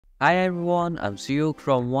Hi everyone, I'm Suyuk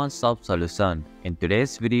from One Stop Solution. In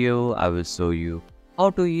today's video, I will show you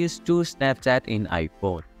how to use two Snapchat in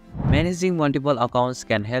iPhone. Managing multiple accounts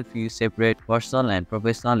can help you separate personal and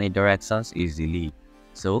professional interactions easily.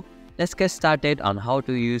 So, let's get started on how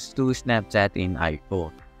to use two Snapchat in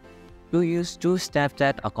iPhone. To use two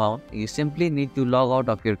Snapchat account, you simply need to log out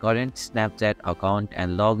of your current Snapchat account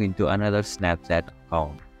and log into another Snapchat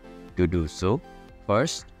account. To do so,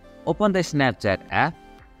 first, open the Snapchat app.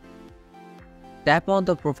 Tap on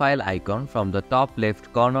the profile icon from the top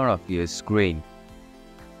left corner of your screen.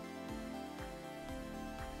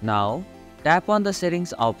 Now, tap on the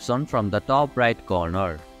settings option from the top right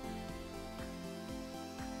corner.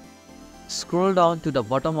 Scroll down to the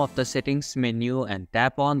bottom of the settings menu and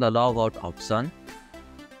tap on the logout option.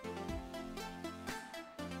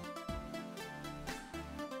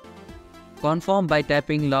 Confirm by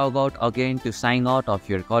tapping logout again to sign out of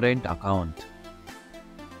your current account.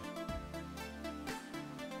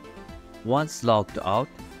 Once logged out,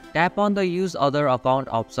 tap on the Use Other Account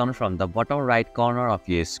option from the bottom right corner of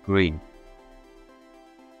your screen.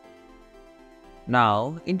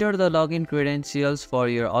 Now, enter the login credentials for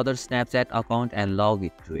your other Snapchat account and log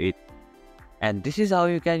into it. And this is how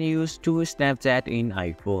you can use two Snapchat in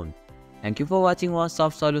iPhone. Thank you for watching One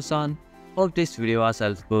Stop Solution. Hope this video was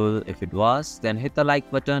helpful. If it was, then hit the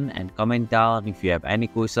like button and comment down if you have any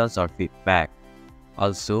questions or feedback.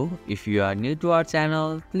 Also, if you are new to our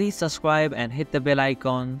channel, please subscribe and hit the bell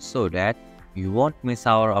icon so that you won't miss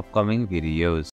our upcoming videos.